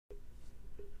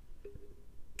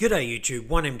G'day YouTube,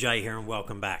 1MJ here and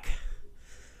welcome back.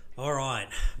 Alright,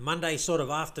 Monday sort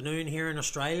of afternoon here in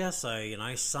Australia, so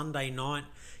Sunday night,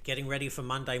 getting ready for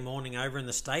Monday morning over in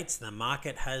the States. The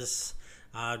market has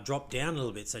dropped down a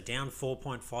little bit, so down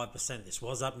 4.5%. This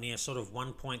was up near sort of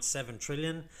 1.7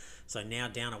 trillion, so now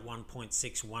down at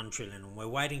 1.61 trillion. And we're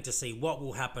waiting to see what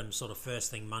will happen sort of first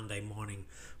thing Monday morning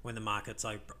when the markets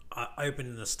open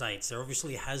in the States. There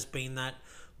obviously has been that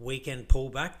weekend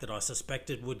pullback that I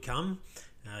suspected would come.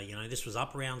 This was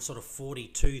up around sort of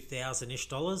 $42,000-ish,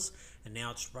 and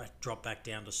now it's dropped back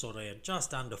down to sort of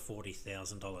just under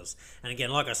 $40,000. And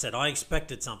again, like I said, I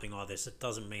expected something like this. It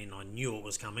doesn't mean I knew it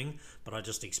was coming, but I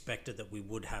just expected that we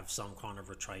would have some kind of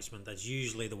retracement. That's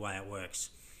usually the way it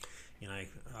works.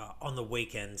 On the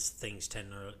weekends, things tend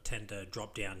to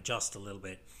drop down just a little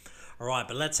bit. All right,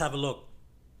 but let's have a look.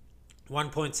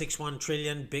 1.61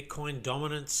 trillion, Bitcoin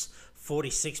dominance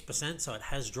 46%, so it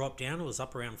has dropped down. It was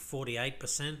up around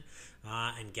 48%,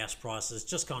 and gas prices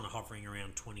just kind of hovering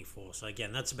around 24. So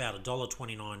again, that's about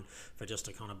 $1.29 for just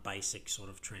a kind of basic sort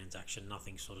of transaction,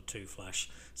 nothing sort of too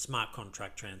flash. Smart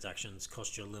contract transactions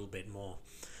cost you a little bit more.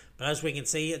 But as we can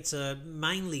see, it's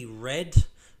mainly red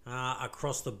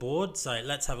across the board. So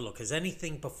let's have a look. Has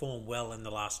anything performed well in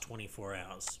the last 24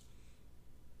 hours?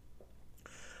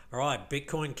 All right,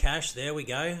 Bitcoin Cash, there we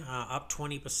go, up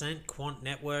 20%. Quant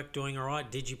Network doing all right.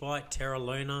 Digibyte, Terra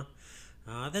Luna.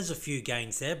 There's a few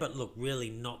gains there, but look, really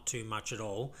not too much at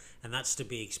all. And that's to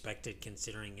be expected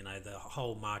considering, the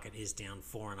whole market is down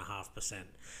 4.5%.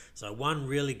 So one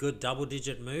really good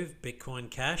double-digit move, Bitcoin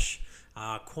Cash.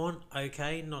 Quant,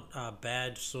 okay, not a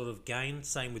bad sort of gain.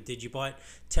 Same with Digibyte,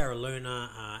 Terra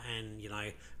Luna, and,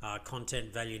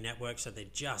 Content Value Network. So they're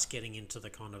just getting into the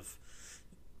kind of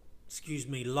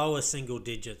lower single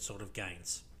digit sort of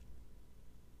gains.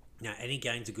 Now, any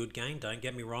gain's a good gain, don't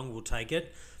get me wrong, we'll take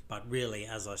it, but really,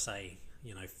 as I say,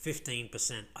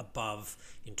 15% above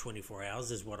in 24 hours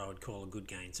is what I would call a good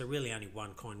gain. So really only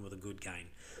one coin with a good gain.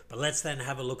 But let's then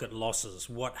have a look at losses.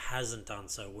 What hasn't done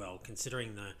so well,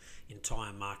 considering the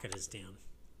entire market is down?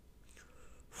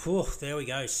 Whew, there we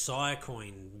go,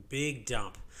 Siacoin, big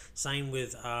dump. Same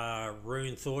with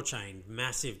Rune Thorchain,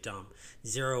 massive dump.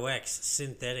 0x,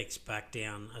 Synthetics back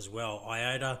down as well.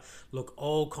 IOTA, look,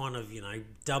 all kind of,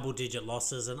 double-digit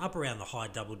losses and up around the high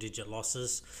double-digit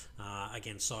losses.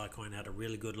 Again, Siacoin had a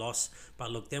really good loss.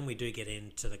 But look, then we do get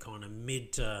into the kind of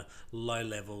mid to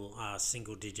low-level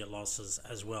single-digit losses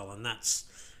as well. And that's,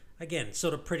 again,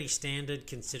 sort of pretty standard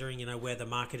considering, where the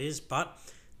market is. But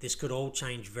this could all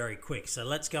change very quick. So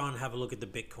let's go and have a look at the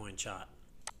Bitcoin chart.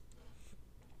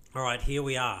 All right, here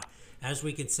we are. As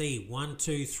we can see, 1,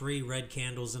 2, 3 red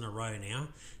candles in a row now.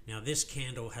 Now this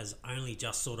candle has only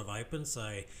just sort of opened,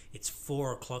 so it's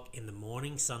 4 o'clock in the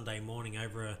morning, Sunday morning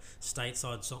over a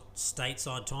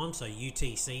stateside time, so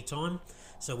UTC time.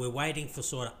 So we're waiting for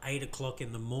sort of 8 o'clock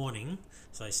in the morning,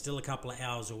 so still a couple of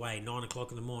hours away, 9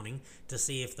 o'clock in the morning, to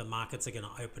see if the markets are going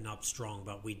to open up strong.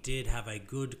 But we did have a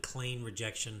good clean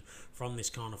rejection from this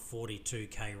kind of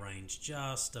 42k range,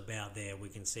 just about there. We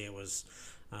can see it was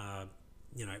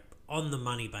on the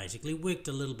money basically, wicked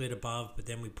a little bit above, but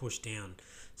then we pushed down.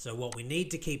 So what we need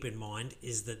to keep in mind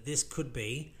is that this could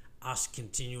be us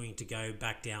continuing to go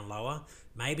back down lower,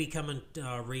 maybe come and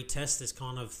retest this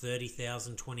kind of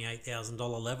 $30,000,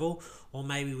 $28,000 level, or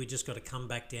maybe we just got to come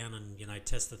back down and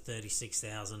test the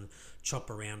 36,000, chop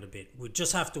around a bit. We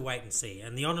just have to wait and see.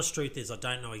 And the honest truth is I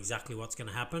don't know exactly what's going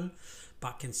to happen,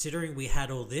 but considering we had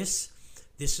all this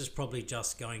is probably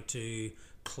just going to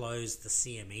close the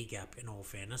CME gap, in all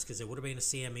fairness, because there would have been a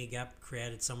CME gap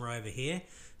created somewhere over here.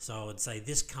 So I would say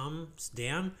this comes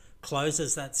down,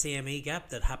 closes that CME gap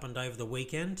that happened over the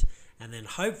weekend, and then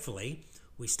hopefully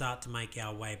we start to make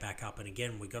our way back up. And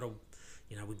again, we've got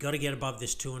to get above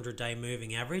this 200-day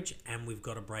moving average, and we've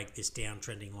got to break this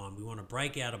downtrending line. We want to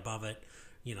break out above it.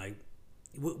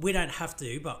 We don't have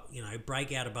to, but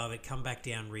break out above it, come back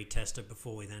down, retest it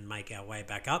before we then make our way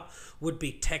back up would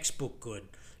be textbook good.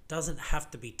 Doesn't have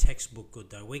to be textbook good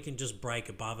though. We can just break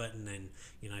above it and then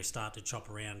start to chop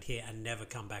around here and never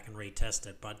come back and retest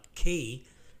it. But key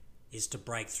is to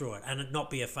break through it and it not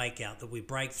be a fake out, that we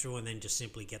break through and then just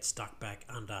simply get stuck back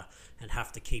under and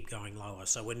have to keep going lower.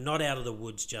 So we're not out of the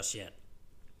woods just yet.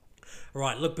 All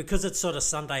right, look, because it's sort of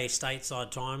Sunday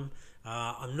stateside time,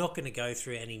 I'm not going to go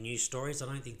through any news stories. I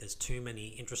don't think there's too many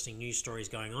interesting news stories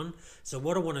going on. So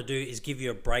what I want to do is give you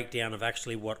a breakdown of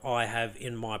actually what I have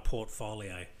in my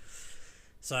portfolio.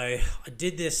 So I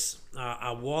did this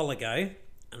a while ago,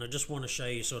 and I just want to show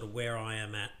you sort of where I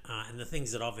am at and the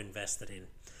things that I've invested in.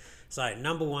 So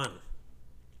number one,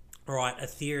 All right,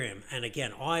 Ethereum. And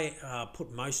again, I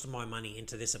put most of my money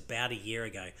into this about a year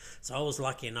ago. So I was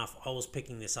lucky enough, I was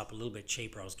picking this up a little bit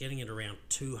cheaper. I was getting it around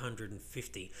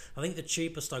 250. I think the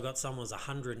cheapest I got some was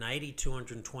 $180,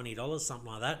 $220, something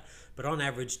like that. But on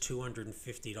average,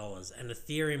 $250. And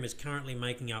Ethereum is currently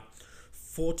making up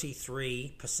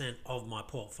 43% of my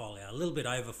portfolio, a little bit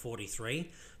over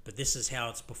 43, but this is how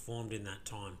it's performed in that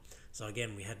time. So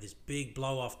again, we had this big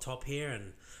blow off top here,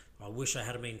 and I wish I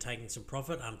had been taking some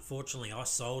profit. Unfortunately, I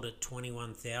sold at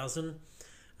 21,000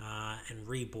 and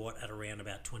rebought at around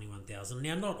about 21,000.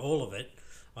 Now, not all of it.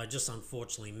 I just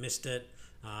unfortunately missed it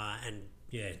and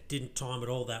yeah, didn't time it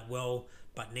all that well.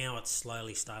 But now it's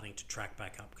slowly starting to track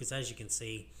back up because as you can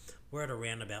see, we're at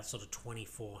around about sort of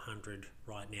 2,400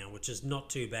 right now, which is not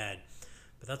too bad.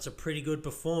 But that's a pretty good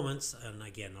performance. And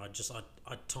again, I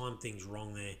timed things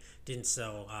wrong there. Didn't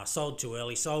sell, sold too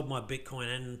early. Sold my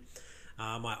Bitcoin and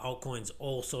my altcoins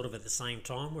all sort of at the same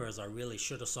time, whereas I really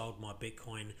should have sold my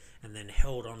Bitcoin and then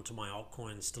held on to my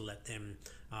altcoins to let them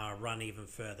run even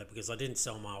further, because I didn't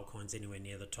sell my altcoins anywhere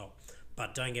near the top.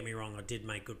 But don't get me wrong, I did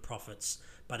make good profits.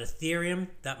 But Ethereum,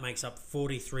 that makes up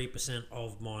 43%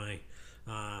 of my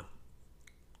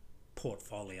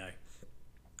portfolio.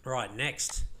 All right,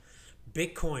 next,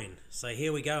 Bitcoin. So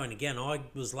here we go. And again, I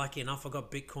was lucky enough, I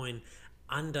got Bitcoin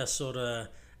under sort of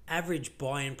average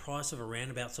buy-in price of around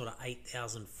about sort of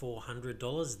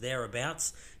 $8,400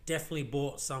 thereabouts. Definitely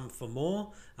bought some for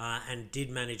more and did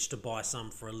manage to buy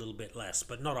some for a little bit less,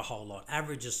 but not a whole lot.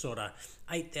 Average is sort of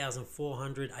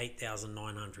 8,400,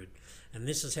 8,900, and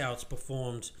this is how it's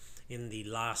performed in the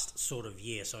last sort of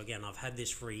year. So again, I've had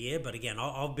this for a year, but again,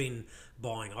 I've been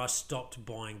buying. I stopped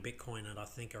buying Bitcoin at I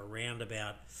think around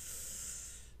about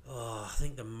I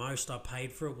think the most I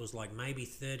paid for it was like maybe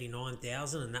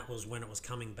 39,000, and that was when it was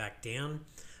coming back down.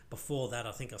 Before that,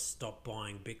 I think I stopped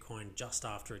buying Bitcoin just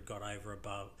after it got over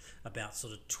above about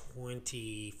sort of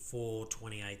 24,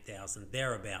 28,000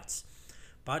 thereabouts.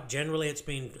 But generally, it's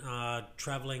been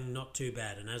traveling not too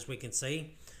bad, and as we can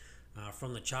see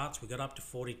from the charts, we got up to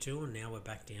 42, and now we're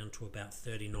back down to about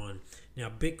 39. Now,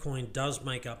 Bitcoin does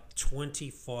make up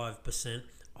 25%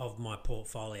 of my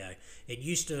portfolio. It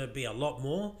used to be a lot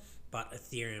more, but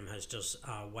Ethereum has just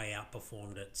way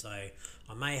outperformed it. So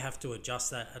I may have to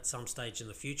adjust that at some stage in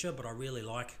the future, but I really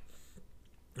like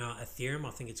Ethereum.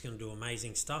 I think it's going to do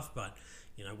amazing stuff, but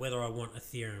you know, whether I want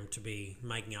Ethereum to be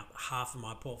making up half of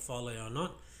my portfolio or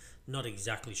not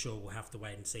exactly sure. We'll have to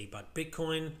wait and see. But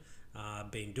Bitcoin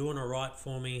been doing all right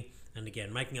for me, and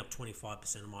again, making up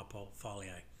 25% of my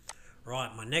portfolio.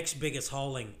 Right, my next biggest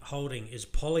holding is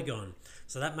Polygon.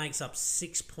 So that makes up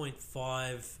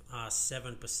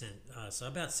 6.57%, so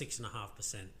about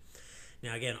 6.5%.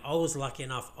 Now again, I was lucky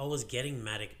enough, I was getting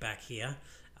Matic back here,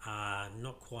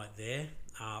 not quite there.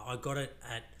 I got it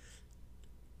at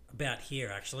about here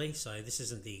actually, so this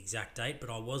isn't the exact date, but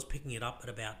I was picking it up at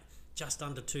about just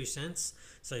under 2 cents.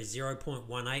 So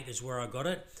 0.18 is where I got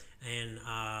it, and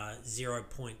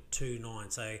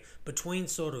 0.29. So between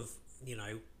sort of, you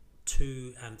know,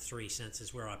 2 and 3 cents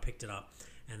is where I picked it up.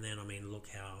 And then, I mean, look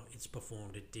how it's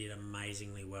performed. It did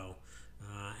amazingly well.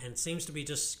 And seems to be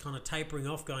just kind of tapering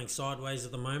off, going sideways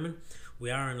at the moment. We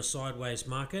are in a sideways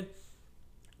market,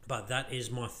 but that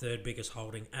is my third biggest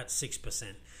holding at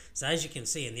 6%. So as you can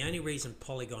see, and the only reason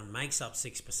Polygon makes up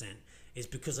 6% is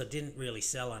because I didn't really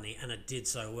sell any, and it did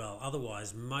so well.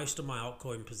 Otherwise, most of my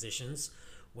altcoin positions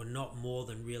were not more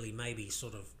than really maybe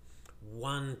sort of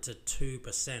 1 to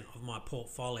 2% of my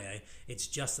portfolio. It's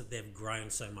just that they've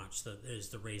grown so much that is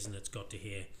the reason it's got to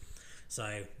here.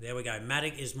 So there we go.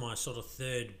 Matic is my sort of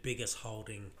third biggest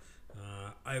holding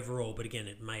overall, but again,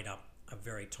 it made up a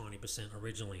very tiny percent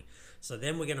originally. So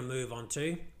then we're going to move on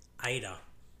to ADA.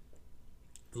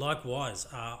 Likewise,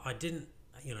 I didn't,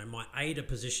 you know, my ADA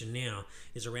position now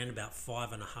is around about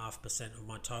 5.5% of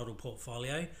my total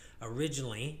portfolio.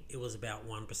 Originally, it was about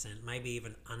 1%, maybe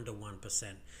even under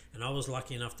 1%. And I was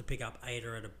lucky enough to pick up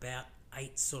ADA at about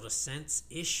 8 sort of cents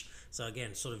ish. So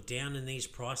again, sort of down in these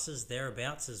prices,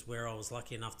 thereabouts is where I was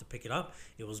lucky enough to pick it up.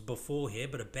 It was before here,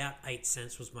 but about 8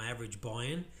 cents was my average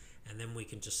buy-in. And then we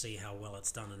can just see how well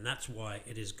it's done. And that's why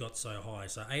it has got so high.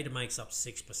 So ADA makes up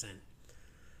 6%.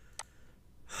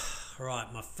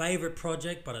 Right, my favorite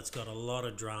project, but it's got a lot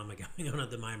of drama going on at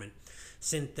the moment.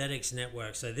 Synthetics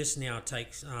Network. So this now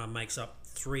makes up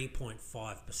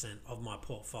 3.5% of my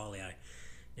portfolio.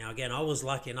 Now again, I was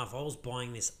lucky enough, I was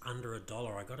buying this under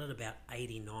 $1. I got it about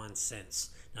 89 cents.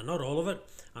 Now not all of it.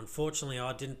 Unfortunately,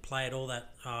 I didn't play it all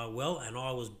that well, and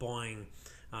I was buying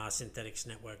Synthetics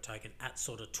Network token at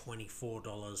sort of $24,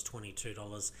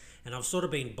 $22, and I've sort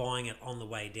of been buying it on the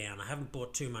way down. I haven't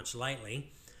bought too much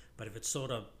lately, But if it sort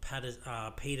of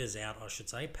peters out, I should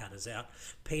say, peters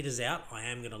out, I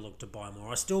am going to look to buy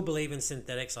more. I still believe in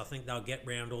synthetics. I think they'll get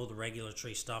around all the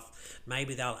regulatory stuff.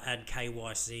 Maybe they'll add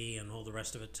KYC and all the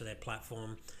rest of it to their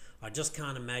platform. I just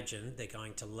can't imagine they're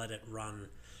going to let it run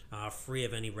free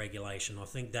of any regulation. I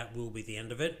think that will be the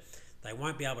end of it. They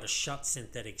won't be able to shut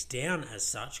synthetics down as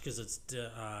such because it's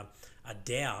a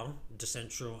DAO,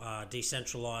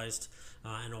 decentralized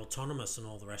and autonomous and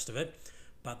all the rest of it.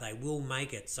 But they will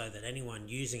make it so that anyone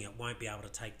using it won't be able to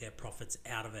take their profits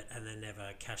out of it and then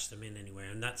never cash them in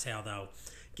anywhere. And that's how they'll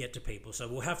get to people. So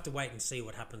we'll have to wait and see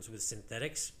what happens with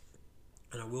synthetics.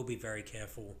 And I will be very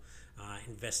careful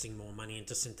investing more money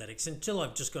into synthetics until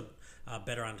I've just got a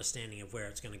better understanding of where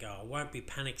it's going to go. I won't be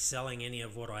panic selling any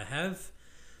of what I have,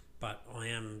 but I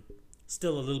am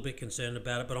still a little bit concerned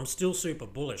about it. But I'm still super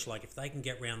bullish. Like if they can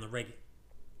get around the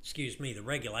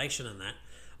regulation and that,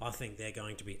 I think they're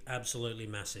going to be absolutely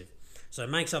massive. So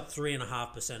it makes up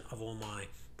 3.5% of all my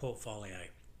portfolio.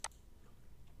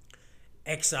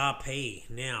 XRP.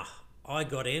 Now, I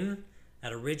got in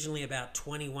at originally about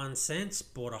 21 cents,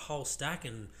 bought a whole stack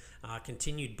and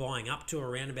continued buying up to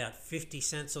around about 50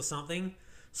 cents or something.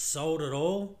 Sold it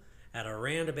all at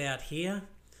around about here.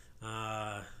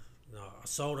 No, I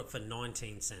sold it for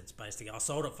 19 cents basically. I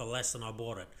sold it for less than I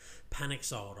bought it. Panic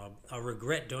sold. I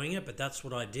regret doing it, but that's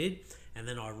what I did. And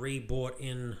then I re-bought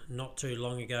in not too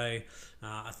long ago.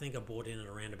 I think I bought in at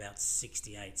around about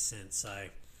 68 cents. So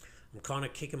I'm kind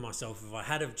of kicking myself. If I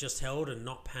had have just held and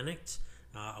not panicked,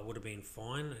 I would have been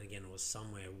fine. And again, it was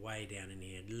somewhere way down in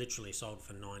here. Literally sold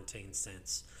for 19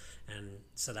 cents. And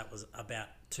so that was about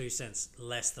 2 cents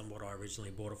less than what I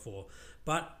originally bought it for.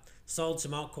 But sold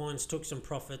some altcoins, took some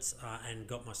profits, and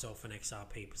got myself an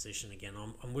XRP position again.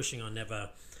 I'm wishing I never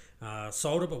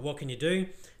sold it, but what can you do?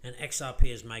 And XRP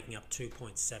is making up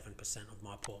 2.7% of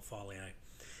my portfolio.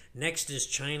 Next is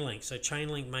Chainlink. So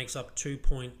Chainlink makes up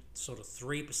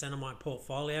 2.3% of my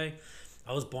portfolio.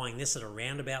 I was buying this at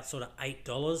around about sort of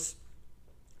 $8.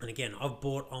 And again, I've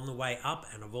bought on the way up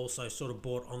and I've also sort of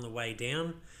bought on the way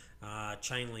down.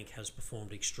 Chainlink has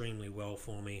performed extremely well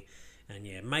for me. And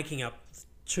yeah, making up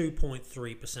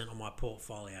 2.3% of my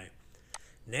portfolio.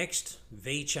 Next,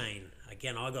 VeChain.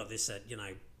 Again, I got this at,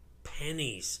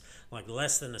 pennies, like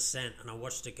less than a cent, and I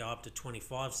watched it go up to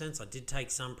 25 cents. I did take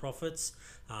some profits,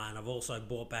 and I've also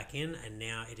bought back in, and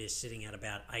now it is sitting at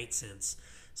about 8 cents.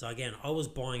 So again, I was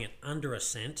buying it under a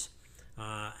cent,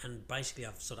 and basically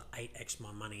I've sort of 8x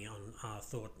my money on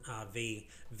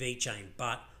VeChain,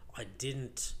 but I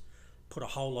didn't put a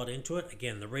whole lot into it.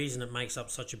 Again, the reason it makes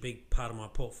up such a big part of my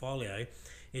portfolio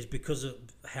is because of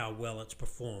how well it's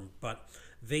performed. But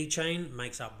VeChain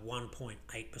makes up 1.8%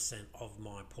 of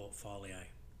my portfolio.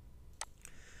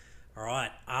 All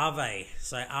right, Aave.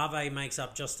 So Aave makes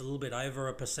up just a little bit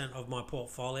over 1% of my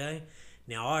portfolio.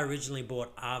 Now, I originally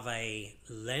bought Aave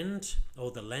Lend,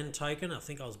 or the Lend token. I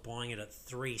think I was buying it at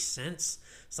 3 cents,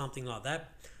 something like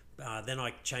that. Then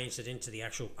I changed it into the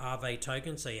actual Aave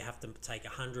token, so you have to take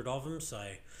 100 of them. So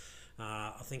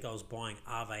I think I was buying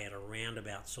Aave at around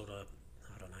about sort of,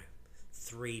 I don't know,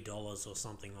 $3 or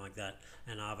something like that,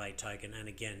 an Aave token. And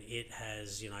again, it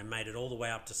has made it all the way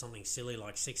up to something silly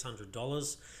like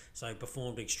 $600. So it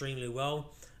performed extremely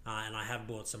well. And I have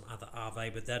bought some other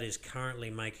Aave, but that is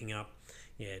currently making up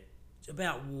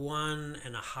about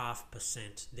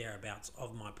 1.5% thereabouts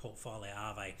of my portfolio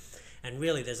Aave. And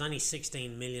really, there's only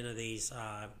 16 million of these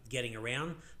getting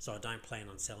around, so I don't plan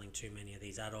on selling too many of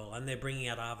these at all. And they're bringing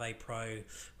out Aave Pro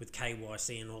with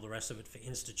KYC and all the rest of it for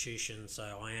institutions,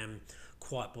 so I am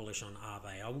quite bullish on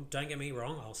Aave. Don't get me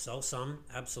wrong, I'll sell some,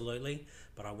 absolutely,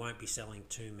 but I won't be selling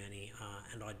too many,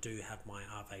 and I do have my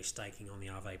Aave staking on the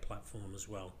Aave platform as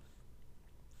well.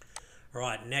 All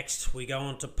right, next we go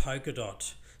on to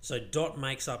Polkadot. So DOT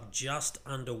makes up just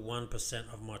under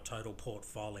 1% of my total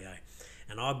portfolio.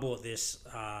 And I bought this,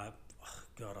 I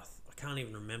can't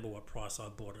even remember what price I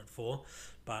bought it for,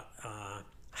 but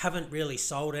haven't really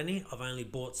sold any. I've only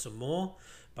bought some more,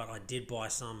 but I did buy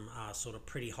some sort of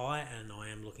pretty high, and I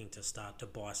am looking to start to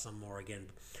buy some more again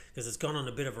because it's gone on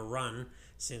a bit of a run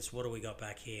since, what do we got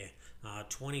back here?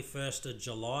 21st of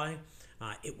July,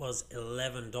 it was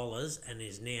 $11 and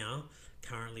is now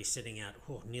currently sitting at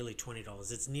nearly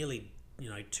 $20. It's nearly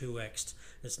 2x.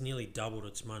 It's nearly doubled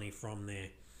its money from there.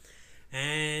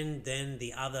 And then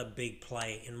the other big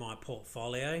play in my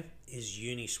portfolio is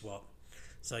Uniswap.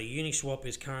 So Uniswap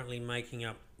is currently making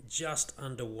up just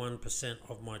under 1%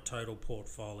 of my total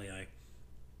portfolio.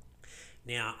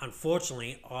 Now,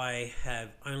 unfortunately, I have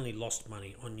only lost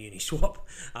money on Uniswap.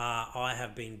 I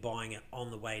have been buying it on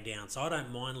the way down, so I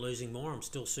don't mind losing more. I'm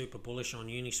still super bullish on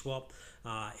Uniswap.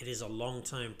 It is a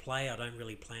long-term play. I don't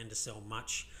really plan to sell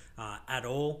much at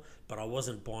all, but I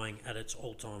wasn't buying at its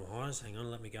all-time highs. Hang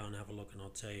on, let me go and have a look and I'll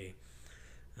tell you.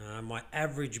 My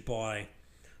average buy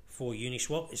for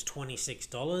Uniswap is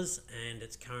 $26, and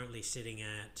it's currently sitting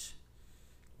at,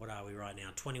 what are we right now?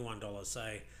 $21.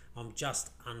 So I'm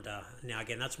just under. Now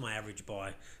again, that's my average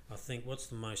buy. I think, what's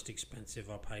the most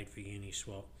expensive I paid for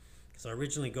Uniswap? Because I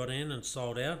originally got in and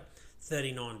sold out,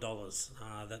 $39.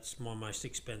 That's my most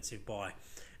expensive buy.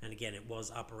 And again, it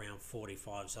was up around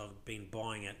 45. So I've been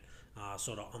buying it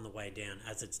sort of on the way down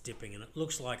as it's dipping. And it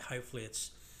looks like hopefully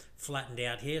it's flattened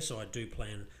out here. So I do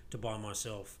plan to buy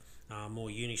myself more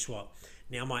Uniswap.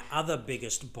 Now my other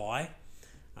biggest buy,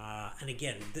 and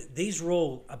again, these are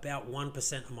all about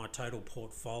 1% of my total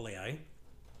portfolio,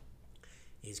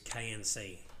 is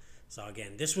KNC. So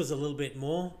again, this was a little bit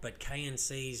more, but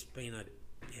KNC's been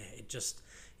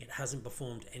it hasn't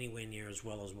performed anywhere near as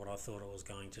well as what I thought it was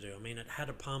going to do. I mean, it had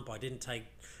a pump. I didn't take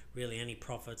really any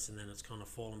profits, and then it's kind of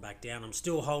fallen back down. I'm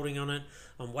still holding on it.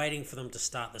 I'm waiting for them to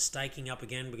start the staking up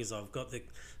again, because I've got the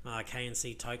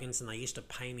KNC tokens, and they used to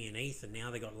pay me in ETH, and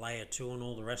now they got layer 2 and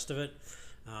all the rest of it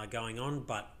going on,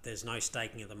 but there's no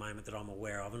staking at the moment that I'm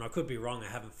aware of, and I could be wrong.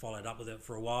 I haven't followed up with it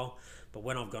for a while, but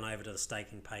when I've gone over to the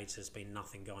staking page, there's been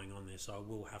nothing going on there, so I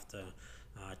will have to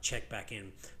check back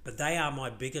in. But they are my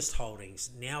biggest holdings.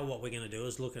 Now what we're going to do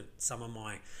is look at some of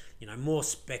my more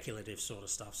speculative sort of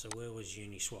stuff. So where was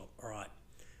Uniswap? All right,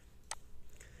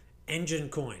 Engine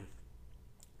coin.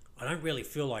 I don't really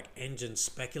feel like Engine's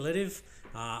speculative.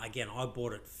 Again, I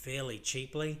bought it fairly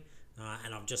cheaply,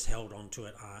 and I've just held on to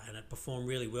it, and it performed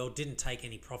really well. Didn't take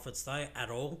any profits though at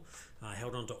all.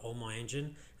 Held on to all my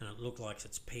Engine, and it looked like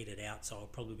it's petered out, so I'll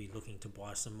probably be looking to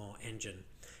buy some more Engine.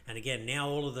 And again, now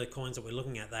all of the coins that we're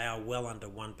looking at, they are well under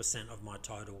 1% of my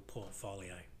total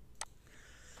portfolio.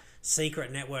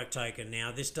 Secret Network token.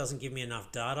 Now this doesn't give me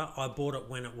enough data. I bought it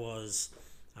when it was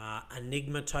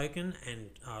Enigma token,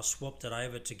 and swapped it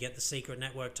over to get the Secret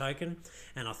Network token,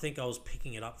 and I think I was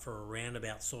picking it up for around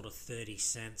about sort of 30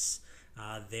 cents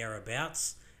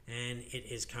thereabouts, and it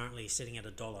is currently sitting at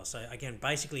 $1. So again,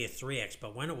 basically a 3x,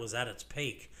 but when it was at its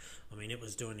peak, I mean, it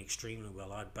was doing extremely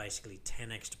well. I'd basically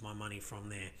 10x'd my money from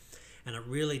there, and it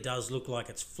really does look like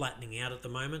it's flattening out at the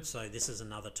moment. So this is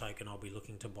another token I'll be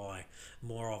looking to buy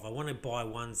more of. I want to buy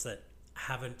ones that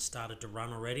haven't started to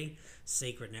run already.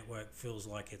 Secret Network feels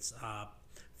like it's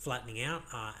flattening out,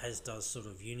 as does sort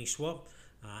of Uniswap,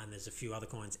 and there's a few other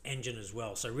coins, Engine as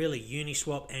well. So really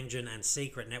Uniswap, Engine, and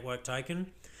Secret Network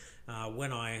token.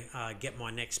 When I get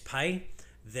my next pay,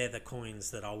 they're the coins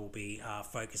that I will be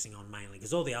focusing on mainly,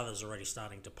 because all the others are already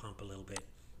starting to pump a little bit.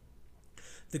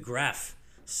 The graph,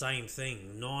 same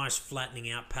thing, nice flattening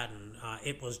out pattern.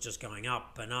 It was just going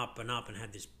up and up and up and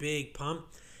had this big pump,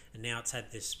 and now it's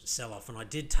had this sell-off. And I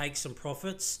did take some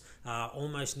profits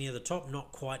almost near the top,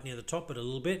 not quite near the top, but a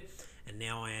little bit. And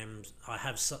now I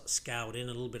have scaled in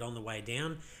a little bit on the way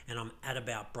down, and I'm at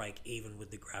about break even with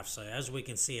the graph. So as we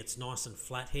can see, it's nice and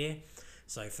flat here.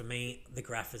 So for me, the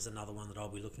graph is another one that I'll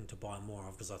be looking to buy more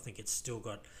of, because I think it's still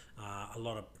got a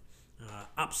lot of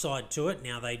upside to it.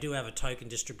 Now they do have a token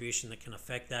distribution that can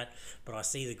affect that, but I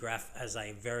see the graph as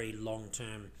a very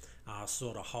long-term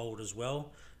sort of hold as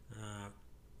well.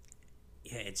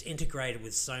 Yeah, it's integrated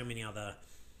with so many other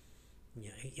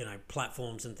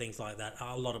platforms and things like that.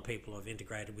 A lot of people have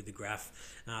integrated with the graph.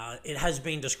 It has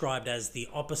been described as the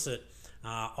opposite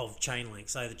of Chainlink.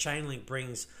 So the Chainlink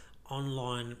brings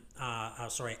outside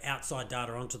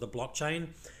data onto the blockchain,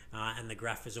 and the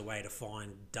graph is a way to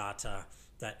find data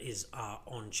that is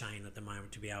on chain at the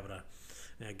moment, to be able to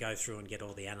go through and get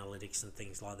all the analytics and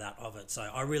things like that of it. So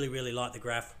I really like the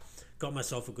graph. Got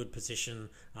myself a good position,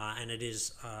 and it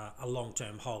is a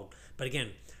long-term hold. But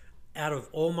again, out of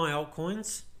all my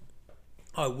altcoins,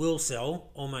 I will sell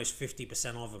almost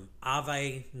 50% of them.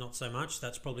 Aave, not so much.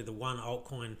 That's probably the one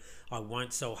altcoin I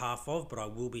won't sell half of, but I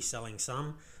will be selling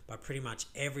some. But pretty much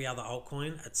every other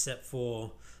altcoin, except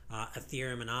for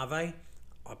Ethereum and Aave,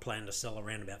 I plan to sell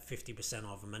around about 50%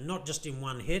 of them. And not just in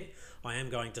one hit. I am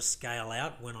going to scale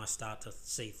out when I start to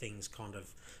see things kind of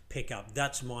pick up.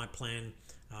 That's my plan.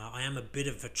 I am a bit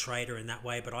of a trader in that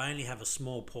way, but I only have a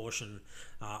small portion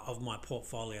of my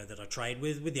portfolio that I trade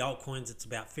with. With the altcoins, it's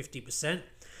about 50%,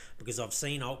 because I've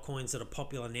seen altcoins that are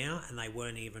popular now, and they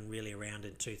weren't even really around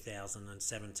in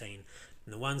 2017.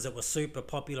 And the ones that were super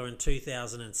popular in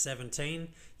 2017,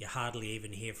 you hardly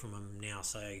even hear from them now.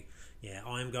 So, yeah,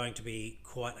 I'm going to be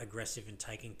quite aggressive in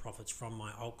taking profits from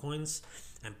my altcoins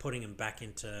and putting them back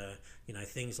into,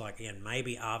 things like, again,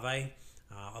 maybe Aave.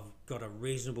 I've got a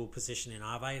reasonable position in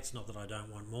Aave. It's not that I don't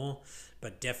want more,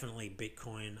 but definitely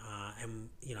Bitcoin, and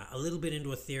a little bit into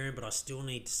Ethereum. But I still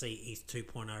need to see ETH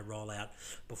 2.0 roll out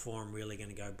before I'm really going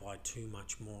to go buy too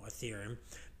much more Ethereum.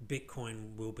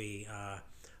 Bitcoin will be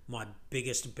my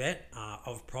biggest bet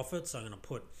of profits. I'm going to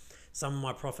put some of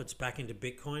my profits back into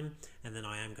Bitcoin, and then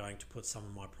I am going to put some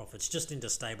of my profits just into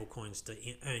stable coins to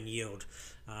earn yield.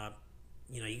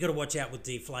 You got to watch out with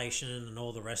deflation and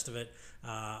all the rest of it.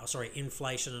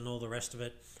 Inflation and all the rest of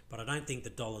it. But I don't think the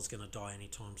dollar's going to die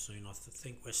anytime soon. I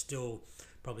think we're still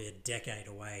probably a decade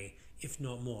away, if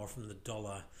not more, from the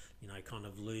dollar, kind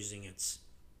of losing its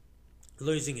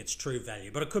true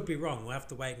value. But I could be wrong. We'll have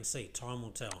to wait and see. Time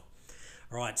will tell.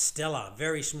 All right, Stellar,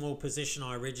 very small position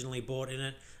I originally bought in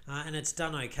it, and it's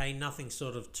done okay. Nothing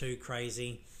sort of too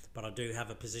crazy, but I do have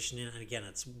a position in it, and again,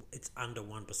 it's under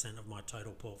 1% of my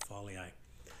total portfolio.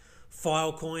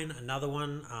 Filecoin, another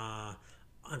one.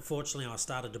 Unfortunately, I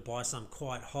started to buy some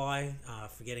quite high,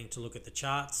 forgetting to look at the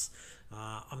charts.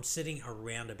 I'm sitting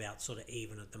around about sort of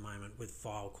even at the moment with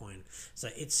Filecoin. So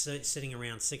it's sitting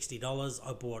around $60.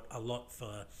 I bought a lot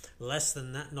for less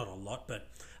than that. Not a lot, but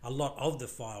a lot of the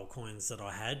Filecoins that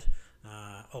I had,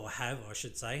 I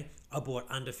should say. I bought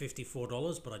under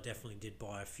 $54, but I definitely did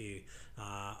buy a few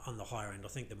on the higher end. I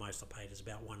think the most I paid is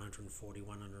about $140,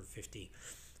 $150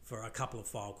 for a couple of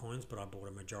Filecoins, but I bought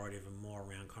a majority of them more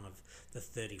around kind of the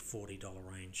 $30,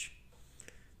 $40 range.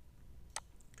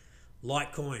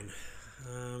 Litecoin.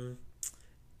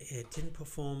 It didn't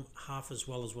perform half as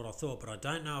well as what I thought, but I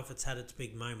don't know if it's had its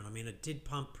big moment. I mean, it did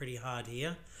pump pretty hard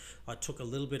here. I took a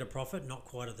little bit of profit, not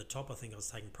quite at the top. I think I was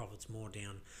taking profits more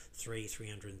down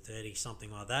 330,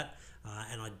 something like that.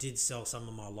 And I did sell some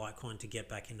of my Litecoin to get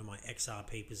back into my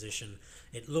XRP position.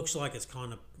 It looks like it's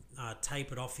kind of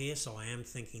tapered off here, so I am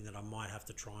thinking that I might have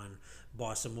to try and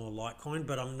buy some more Litecoin,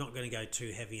 but I'm not going to go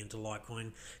too heavy into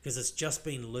Litecoin because it's just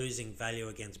been losing value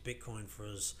against Bitcoin for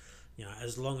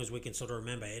as long as we can sort of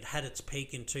remember. It had its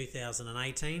peak in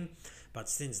 2018, but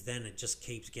since then it just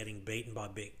keeps getting beaten by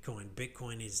Bitcoin.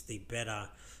 Bitcoin is the better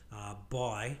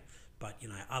buy, but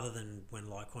other than when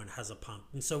Litecoin has a pump.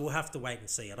 And so we'll have to wait and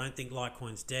see. I don't think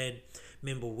Litecoin's dead.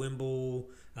 Mimblewimble,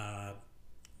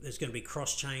 there's going to be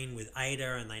cross-chain with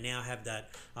ADA, and they now have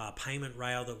that payment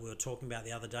rail that we were talking about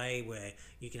the other day where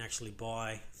you can actually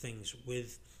buy things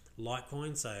with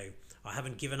Litecoin. So I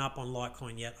haven't given up on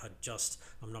Litecoin yet.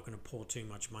 I'm not going to pour too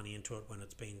much money into it when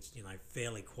it's been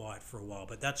fairly quiet for a while.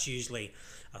 But that's usually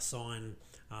a sign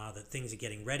that things are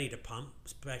getting ready to pump.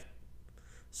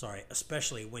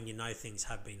 Especially when things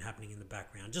have been happening in the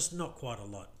background. Just not quite a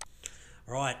lot.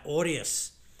 All right,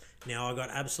 Audius. Now, I got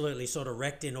absolutely sort of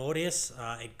wrecked in Audius.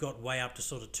 It got way up to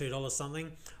sort of $2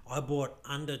 something. I bought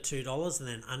under $2 and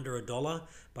then under $1,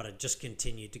 but it just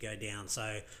continued to go down.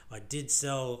 So I did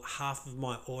sell half of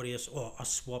my Audius, or I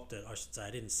swapped it, I should say.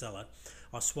 I didn't sell it.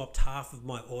 I swapped half of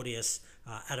my Audius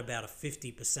at about a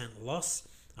 50% loss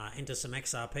into some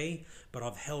XRP, but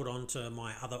I've held on to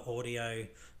my other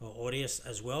Audius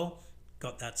as well.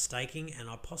 Got that staking, and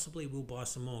I possibly will buy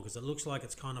some more because it looks like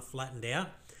it's kind of flattened out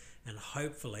and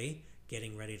hopefully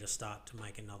getting ready to start to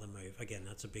make another move. Again,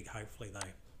 that's a big hopefully though.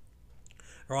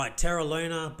 All right, Terra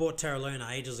Luna. Bought Terra Luna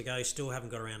ages ago. Still haven't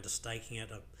got around to staking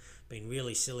it. I've been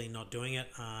really silly not doing it.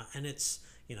 And it's,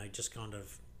 just kind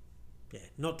of,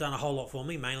 not done a whole lot for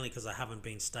me, mainly because I haven't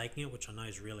been staking it, which I know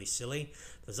is really silly.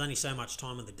 There's only so much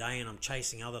time of the day and I'm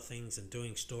chasing other things and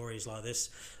doing stories like this.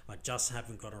 I just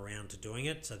haven't got around to doing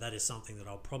it. So that is something that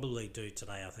I'll probably do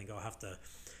today. I think I'll have to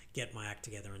get my act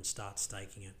together and start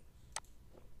staking it.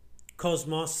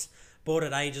 Cosmos, bought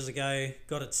it ages ago,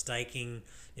 got it staking.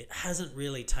 It hasn't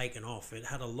really taken off. It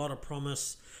had a lot of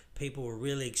promise. People were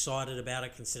really excited about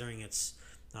it considering it's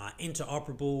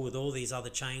interoperable with all these other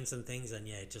chains and things, and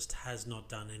it just has not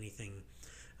done anything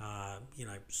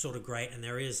sort of great. And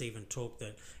there is even talk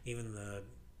that even the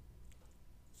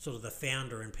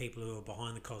founder and people who are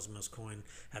behind the Cosmos coin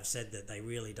have said that they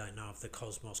really don't know if the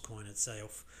Cosmos coin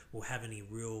itself will have any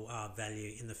real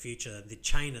value in the future. The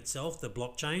chain itself, the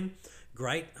blockchain,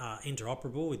 great,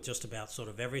 interoperable with just about sort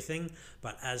of everything.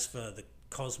 But as for the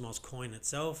Cosmos coin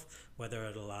itself, whether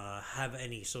it'll have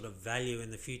any sort of value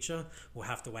in the future, we'll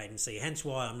have to wait and see. Hence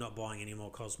why I'm not buying any more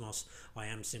Cosmos. I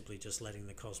am simply just letting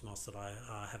the Cosmos that I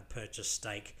have purchased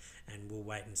stake, and we'll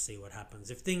wait and see what happens.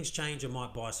 If things change, I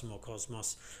might buy some more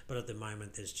Cosmos, but at the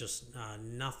moment there's just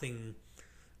nothing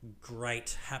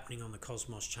great happening on the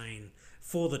Cosmos chain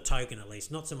for the token, at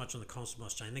least. Not so much on the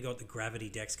Cosmos chain. They got the Gravity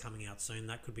DEX coming out soon.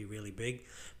 That could be really big,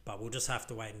 but we'll just have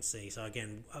to wait and see. So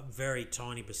again, a very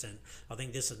tiny percent. I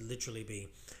think this would literally be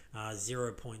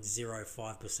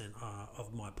 0.05%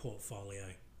 of my portfolio.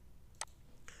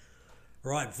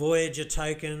 Right, Voyager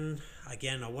token.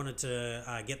 Again, I wanted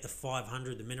to get the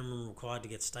 500, the minimum required to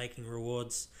get staking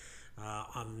rewards.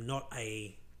 I'm not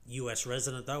a US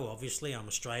resident though, obviously. I'm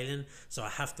Australian, so I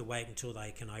have to wait until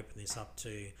they can open this up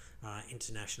to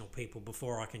international people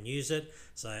before I can use it.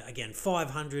 So again,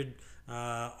 500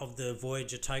 of the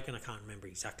Voyager token. I can't remember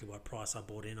exactly what price I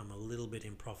bought in. I'm a little bit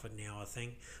in profit now, I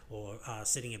think, or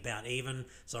sitting about even.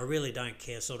 So I really don't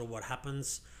care sort of what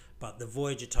happens. But the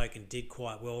Voyager token did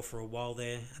quite well for a while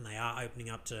there, and they are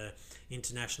opening up to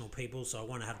international people. So I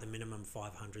want to have the minimum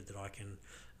 500 that I can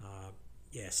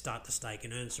start to stake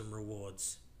and earn some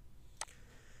rewards.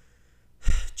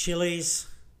 Chili's,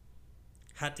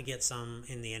 had to get some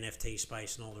in the NFT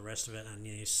space and all the rest of it,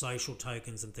 and social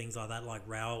tokens and things like that, like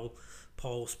Raoul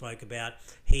Paul spoke about.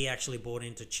 He actually bought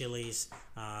into Chili's.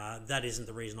 That isn't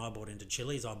the reason I bought into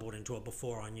Chili's. I bought into it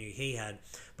before I knew he had,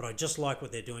 but I just like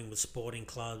what they're doing with sporting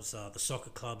clubs, the soccer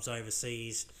clubs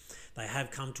overseas. They have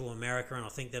come to America, and I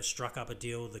think they've struck up a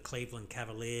deal with the Cleveland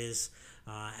Cavaliers,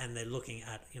 and they're looking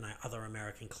at other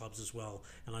American clubs as well.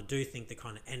 And I do think the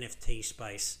kind of NFT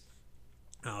space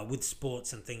with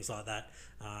sports and things like that,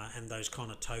 and those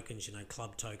kind of tokens,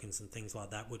 club tokens and things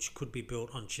like that, which could be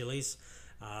built on Chili's,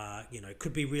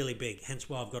 could be really big. Hence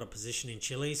why I've got a position in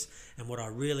Chili's. And what I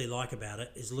really like about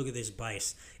it is, look at this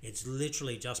base. It's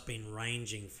literally just been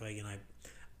ranging for,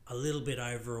 a little bit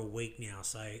over a week now.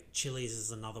 So Chili's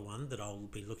is another one that I'll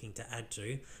be looking to add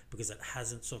to, because it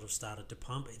hasn't sort of started to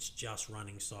pump. It's just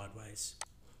running sideways.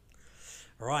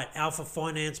 All right, Alpha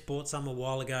Finance, bought some a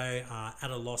while ago, at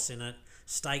a loss in it,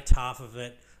 staked half of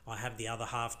it. I have the other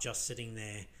half just sitting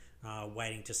there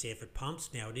waiting to see if it pumps.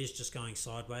 Now it is just going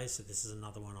sideways, so this is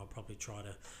another one I'll probably try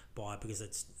to buy, because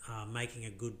it's making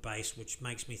a good base, which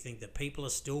makes me think that people are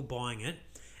still buying it,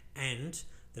 and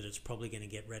that it's probably going to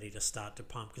get ready to start to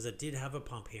pump, because it did have a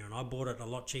pump here, and I bought it a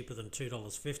lot cheaper than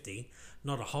 $2.50.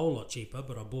 Not a whole lot cheaper,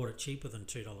 but I bought it cheaper than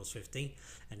 $2.50,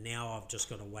 and now I've just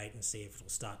got to wait and see if it'll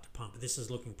start to pump. But this is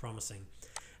looking promising.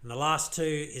 And the last two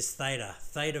is Theta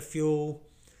Fuel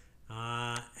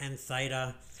and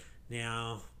Theta.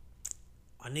 Now,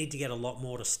 I need to get a lot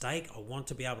more to stake. I want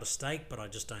to be able to stake, but I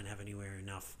just don't have anywhere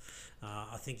enough.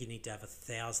 I think you need to have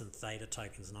 1,000 Theta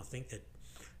tokens, and I think that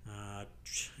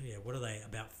what are they,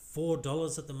 about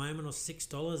 $4 at the moment, or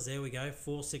 $6? There we go,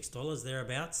 $4-6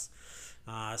 thereabouts.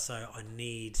 So I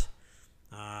need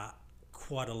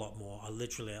quite a lot more. I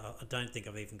don't think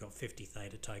I've even got 50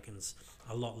 Theta tokens,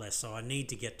 a lot less. So I need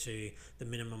to get to the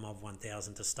minimum of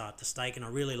 1,000 to start to stake, and I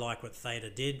really like what Theta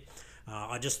did.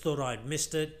 I just thought I'd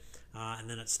missed it, and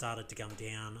then it started to come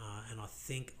down, and I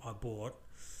think I bought,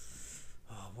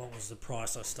 what was the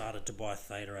price I started to buy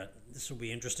Theta at? This will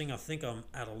be interesting. I think I'm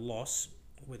at a loss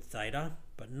with Theta,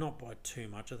 but not by too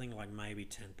much. I think like maybe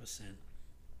 10%.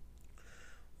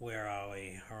 Where are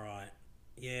we? All right.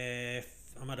 Yeah,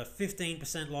 I'm at a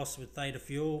 15% loss with Theta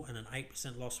Fuel and an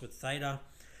 8% loss with Theta.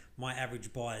 My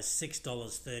average buy is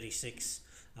 $6.36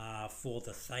 for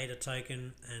the Theta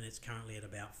token, and it's currently at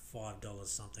about $5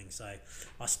 something. So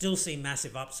I still see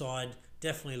massive upside.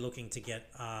 Definitely looking to get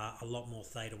a lot more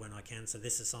Theta when I can. So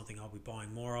this is something I'll be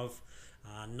buying more of.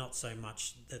 Not so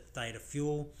much the Theta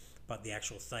Fuel, but the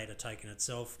actual Theta token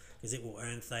itself, because it will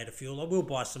earn Theta Fuel. I will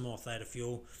buy some more Theta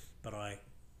Fuel, but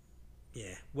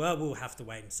we'll have to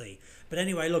wait and see. But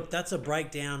anyway, look, that's a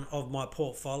breakdown of my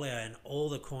portfolio and all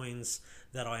the coins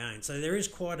that I own. So there is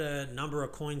quite a number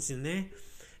of coins in there,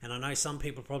 and I know some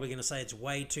people are probably going to say it's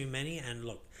way too many, and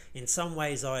look, in some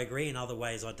ways I agree, in other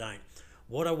ways I don't.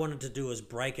 What I wanted to do is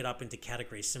break it up into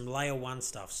categories, some layer one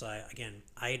stuff. So again,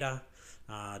 ADA,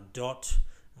 DOT,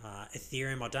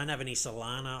 Ethereum. I don't have any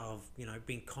Solana. I've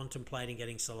been contemplating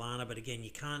getting Solana, but again,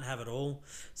 you can't have it all.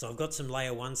 So I've got some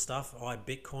layer one stuff,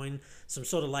 Bitcoin, some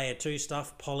sort of layer two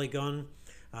stuff, Polygon,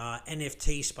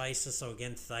 NFT spaces. So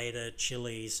again, Theta,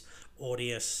 Chili's,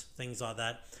 Audius, things like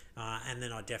that. And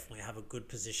then I definitely have a good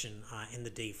position in the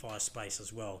DeFi space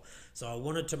as well. So I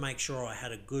wanted to make sure I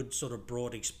had a good sort of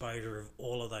broad exposure of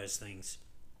all of those things.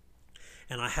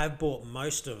 And I have bought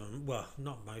most of them, well,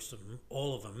 not most of them,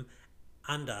 all of them,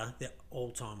 under their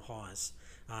all-time highs.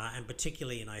 And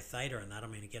particularly, Theta and that,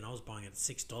 again, I was buying it at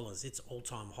 $6. Its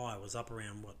all-time high was up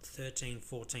around, $13,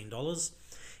 $14.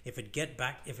 If it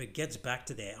gets back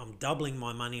to there, I'm doubling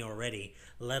my money already,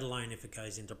 let alone if it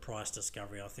goes into price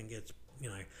discovery. I think it's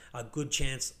a good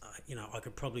chance, I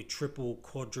could probably triple,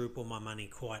 quadruple my money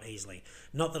quite easily.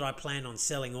 Not that I plan on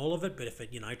selling all of it, but if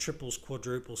it, triples,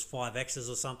 quadruples, 5x's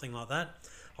or something like that,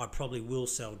 I probably will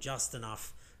sell just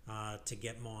enough to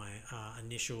get my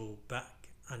initial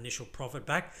profit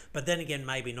back. But then again,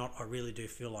 maybe not. I really do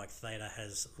feel like Theta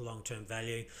has long-term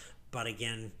value. But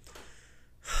again,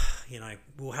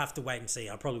 we'll have to wait and see.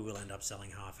 I probably will end up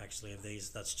selling half actually of these.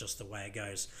 That's just the way it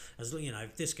goes. As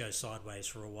if this goes sideways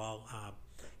for a while,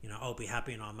 I'll be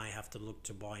happy, and I may have to look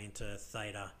to buy into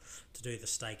Theta to do the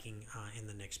staking in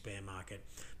the next bear market.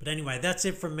 But anyway, that's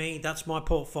it from me. That's my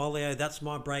portfolio. That's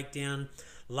my breakdown.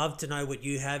 Love to know what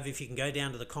you have. If you can go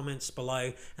down to the comments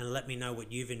below and let me know what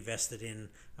you've invested in,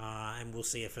 and we'll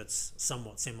see if it's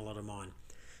somewhat similar to mine.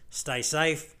 Stay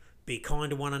safe. Be kind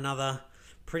to one another.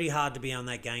 Pretty hard to be on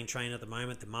that gain train at the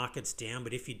moment. The market's down,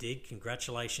 but if you did,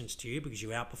 congratulations to you because you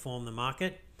outperformed the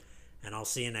market, and I'll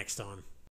see you next time.